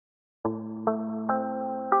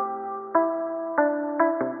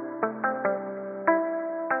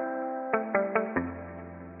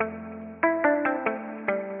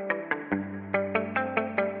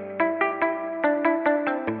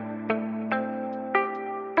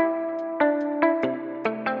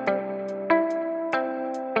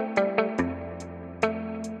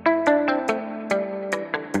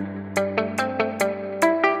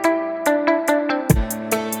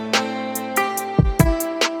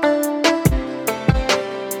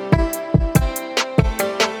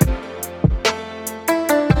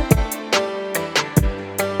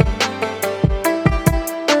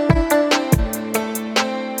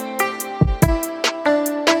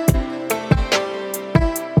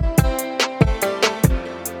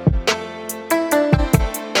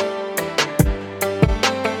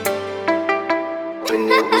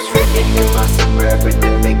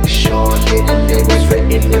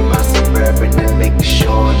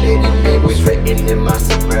written in my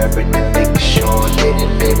suburban and making sure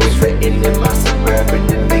that it was written in my suburban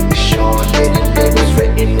and making sure that it was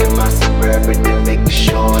written in my suburban and making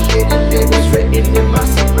sure that it was written in my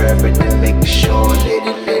suburban and making sure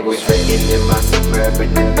that it was written in my suburban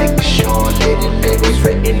and making sure that it was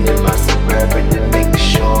written in my suburban and making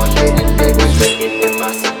sure that it was written in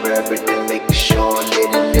my suburban and making sure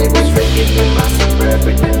that it was written in my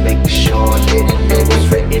suburban and making sure that it was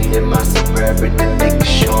written in my suburban and making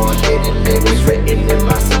sure that it was written in my